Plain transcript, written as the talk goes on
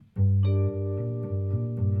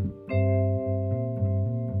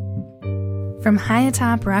From high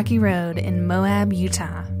atop Rocky Road in Moab,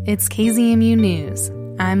 Utah, it's KZMU News.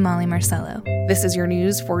 I'm Molly Marcello. This is your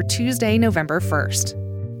news for Tuesday, November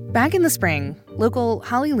 1st. Back in the spring, local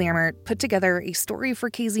Holly Lammert put together a story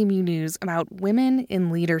for KZMU News about women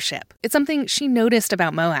in leadership. It's something she noticed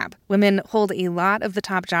about Moab. Women hold a lot of the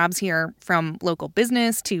top jobs here, from local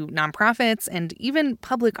business to nonprofits and even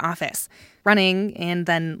public office. Running and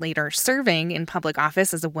then later serving in public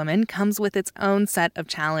office as a woman comes with its own set of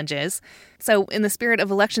challenges. So in the spirit of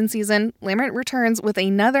election season, Lammert returns with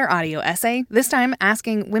another audio essay, this time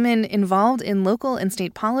asking women involved in local and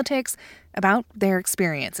state politics about their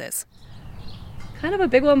experiences. Kind of a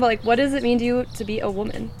big one, but what does it mean to you to be a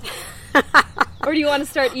woman? Or do you want to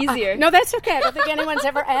start easier? No, that's okay. I don't think anyone's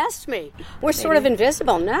ever asked me. We're sort of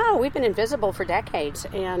invisible. No, we've been invisible for decades.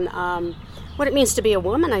 And what it means to be a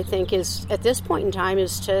woman, I think, is at this point in time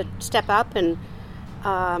is to step up and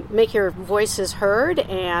make your voices heard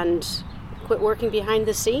and quit working behind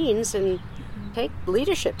the scenes and take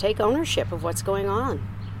leadership, take ownership of what's going on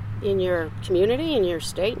in your community, in your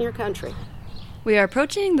state, in your country. We are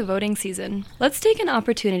approaching the voting season. Let's take an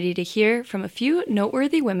opportunity to hear from a few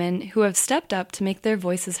noteworthy women who have stepped up to make their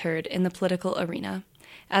voices heard in the political arena.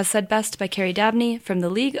 As said best by Carrie Dabney from the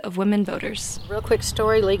League of Women Voters. Real quick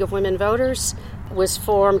story, League of Women Voters was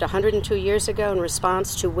formed 102 years ago in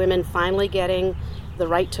response to women finally getting the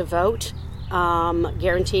right to vote,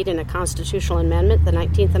 guaranteed in a constitutional amendment, the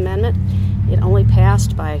 19th Amendment. It only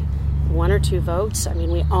passed by 1 or 2 votes. I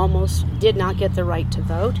mean, we almost did not get the right to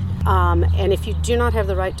vote. And if you do not have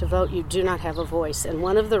the right to vote, you do not have a voice. And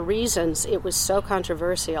one of the reasons it was so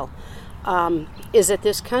controversial is that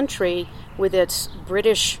this country, with its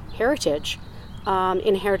British heritage,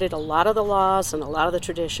 inherited a lot of the laws and a lot of the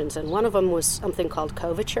traditions. And one of them was something called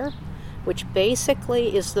coverture, which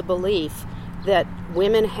basically is the belief that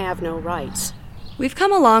women have no rights. We've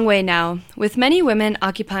come a long way now, with many women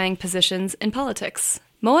occupying positions in politics.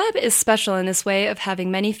 Moab is special in this way of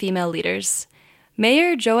having many female leaders.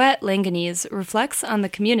 Mayor Joette Langanese reflects on the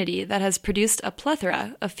community that has produced a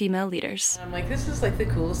plethora of female leaders. I'm like, this is the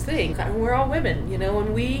coolest thing. We're all women,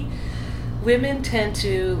 and women tend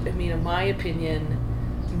to, in my opinion,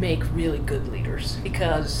 make really good leaders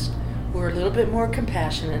because we're a little bit more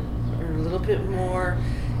compassionate, we're a little bit more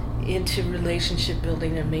into relationship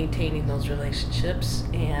building and maintaining those relationships,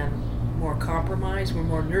 and more compromise, we're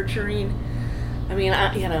more nurturing.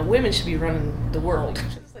 Women should be running the world.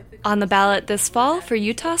 On the ballot this fall for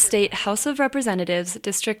Utah State House of Representatives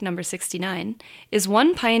District Number 69 is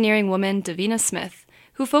one pioneering woman, Davina Smith,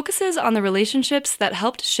 who focuses on the relationships that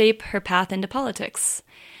helped shape her path into politics.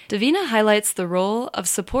 Davina highlights the role of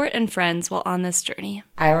support and friends while on this journey.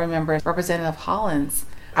 I remember Representative Hollins.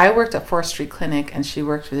 I worked at 4th Street Clinic and she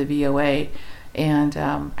worked for the VOA. And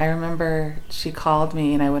I remember she called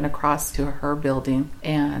me and I went across to her building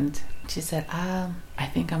and she said, I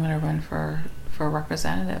think I'm going to run for a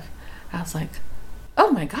representative. I was like,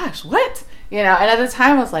 oh my gosh, what? And at the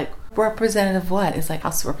time I was like, representative what? It's like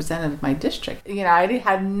House Representative of my district. I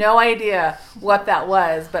had no idea what that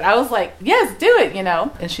was, but I was like, yes, do it,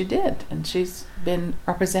 And she did. And she's been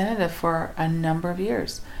representative for a number of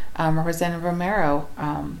years. Representative Romero,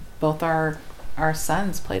 both our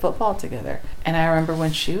sons played football together. And I remember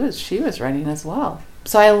when she was running as well.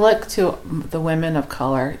 So I look to the women of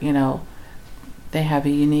color, they have a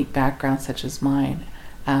unique background such as mine.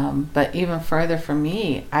 But even further for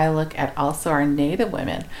me, I look at also our Native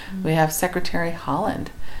women. Mm-hmm. We have Secretary Holland.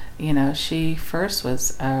 She first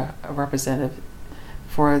was a representative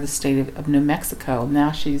for the state of New Mexico.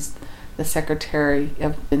 Now she's the Secretary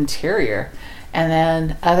of Interior. And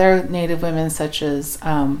then other Native women such as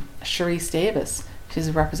Sharice Davis. She's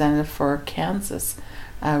a representative for Kansas.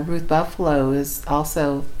 Ruth Buffalo is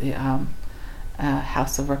also the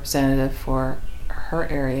House of Representative for her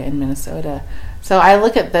area in Minnesota. So I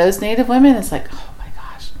look at those Native women, it's like, oh my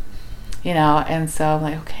gosh, and so I'm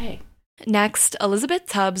like, okay. Next, Elizabeth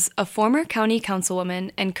Tubbs, a former county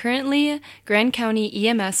councilwoman and currently Grand County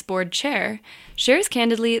EMS board chair, shares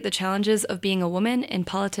candidly the challenges of being a woman in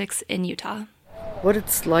politics in Utah. What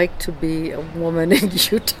it's like to be a woman in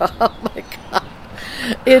Utah, oh my God.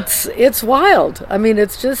 It's wild.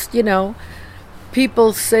 It's just,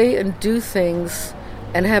 people say and do things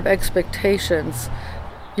and have expectations.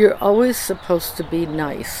 You're always supposed to be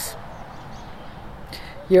nice.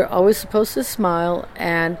 You're always supposed to smile,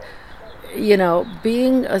 and,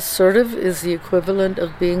 being assertive is the equivalent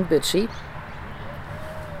of being bitchy.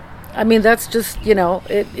 That's just,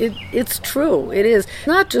 it's true. It is.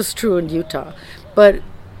 Not just true in Utah, but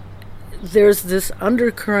there's this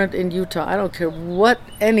undercurrent in Utah. I don't care what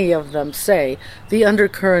any of them say. The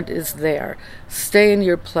undercurrent is there. Stay in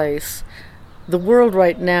your place. the world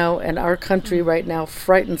right now and our country right now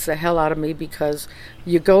frightens the hell out of me, because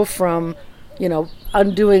you go from,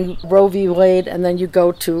 undoing Roe v. Wade, and then you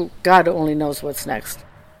go to God only knows what's next.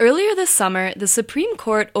 Earlier this summer, the Supreme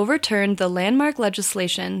Court overturned the landmark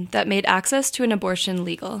legislation that made access to an abortion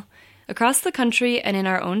legal. Across the country and in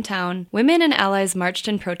our own town, women and allies marched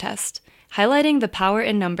in protest, highlighting the power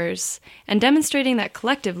in numbers and demonstrating that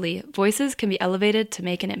collectively, voices can be elevated to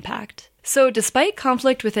make an impact. So despite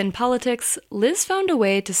conflict within politics, Liz found a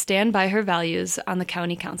way to stand by her values on the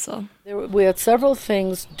county council. We had several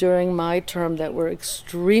things during my term that were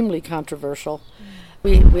extremely controversial.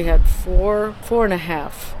 We had four and a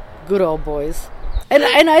half good old boys. And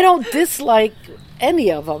I don't dislike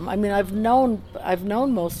any of them. I mean, I've known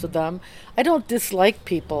most of them. I don't dislike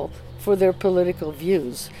people for their political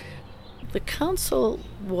views. The council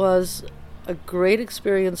was a great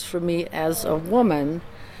experience for me as a woman,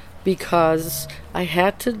 because I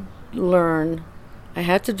had to learn, I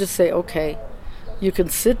had to just say, okay, you can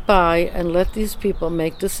sit by and let these people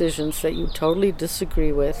make decisions that you totally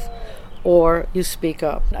disagree with, or you speak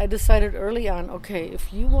up. I decided early on, okay,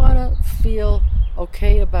 if you want to feel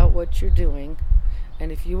okay about what you're doing,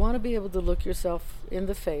 and if you want to be able to look yourself in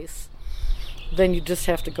the face, then you just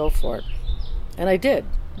have to go for it. And I did.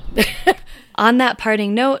 On that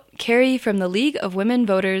parting note, Carrie from the League of Women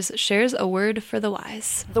Voters shares a word for the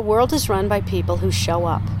wise. The world is run by people who show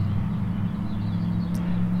up.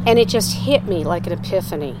 And it just hit me like an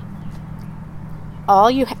epiphany.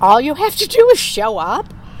 All you have to do is show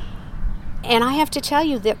up. And I have to tell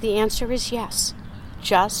you that the answer is yes.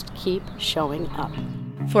 Just keep showing up.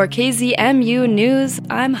 For KZMU News,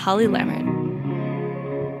 I'm Holly Lammert.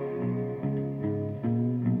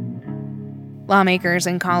 Lawmakers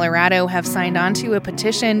in Colorado have signed on to a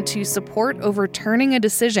petition to support overturning a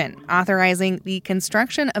decision authorizing the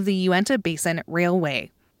construction of the Uinta Basin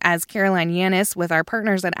Railway. As Caroline Yanis with our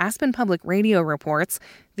partners at Aspen Public Radio reports,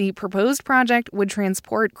 the proposed project would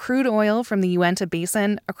transport crude oil from the Uinta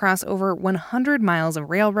Basin across over 100 miles of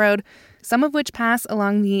railroad, some of which pass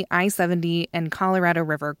along the I-70 and Colorado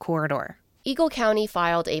River corridor. Eagle County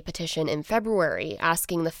filed a petition in February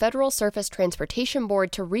asking the Federal Surface Transportation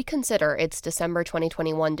Board to reconsider its December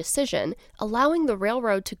 2021 decision, allowing the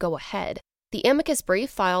railroad to go ahead. The amicus brief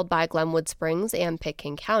filed by Glenwood Springs and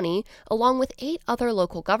Pitkin County, along with 8 other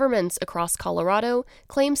local governments across Colorado,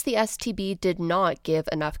 claims the STB did not give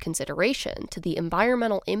enough consideration to the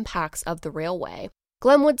environmental impacts of the railway.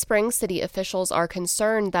 Glenwood Springs city officials are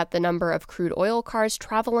concerned that the number of crude oil cars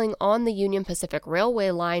traveling on the Union Pacific Railway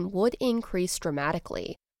line would increase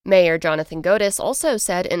dramatically. Mayor Jonathan Godis also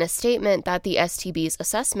said in a statement that the STB's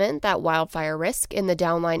assessment that wildfire risk in the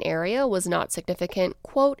downline area was not significant,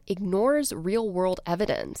 quote, ignores real-world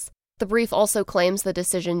evidence. The brief also claims the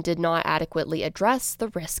decision did not adequately address the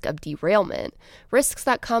risk of derailment, risks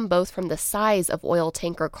that come both from the size of oil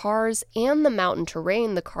tanker cars and the mountain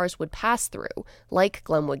terrain the cars would pass through, like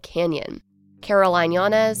Glenwood Canyon. Caroline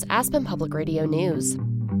Yanes, Aspen Public Radio News.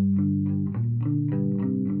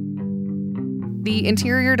 The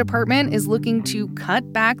Interior Department is looking to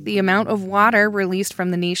cut back the amount of water released from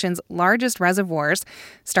the nation's largest reservoirs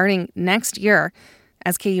starting next year.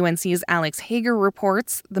 As KUNC's Alex Hager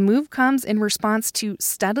reports, the move comes in response to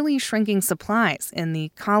steadily shrinking supplies in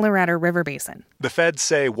the Colorado River Basin. The feds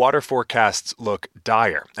say water forecasts look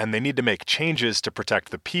dire, and they need to make changes to protect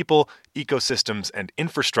the people, ecosystems, and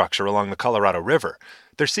infrastructure along the Colorado River.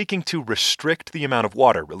 They're seeking to restrict the amount of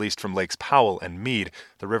water released from Lakes Powell and Mead,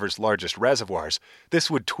 the river's largest reservoirs.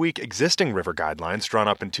 This would tweak existing river guidelines drawn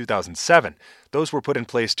up in 2007. Those were put in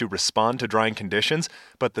place to respond to drying conditions,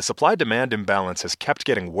 but the supply-demand imbalance has kept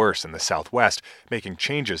getting worse in the Southwest, making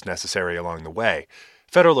changes necessary along the way.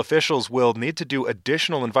 Federal officials will need to do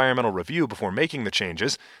additional environmental review before making the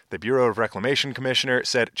changes. The Bureau of Reclamation Commissioner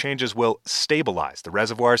said changes will stabilize the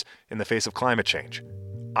reservoirs in the face of climate change.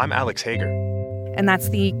 I'm Alex Hager. And that's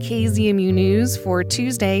the KZMU News for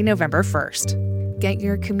Tuesday, November 1st. Get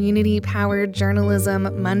your community-powered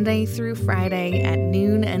journalism Monday through Friday at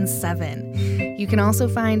noon and 7. You can also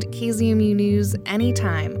find KZMU News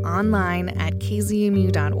anytime online at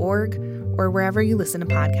kzmu.org or wherever you listen to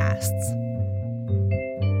podcasts.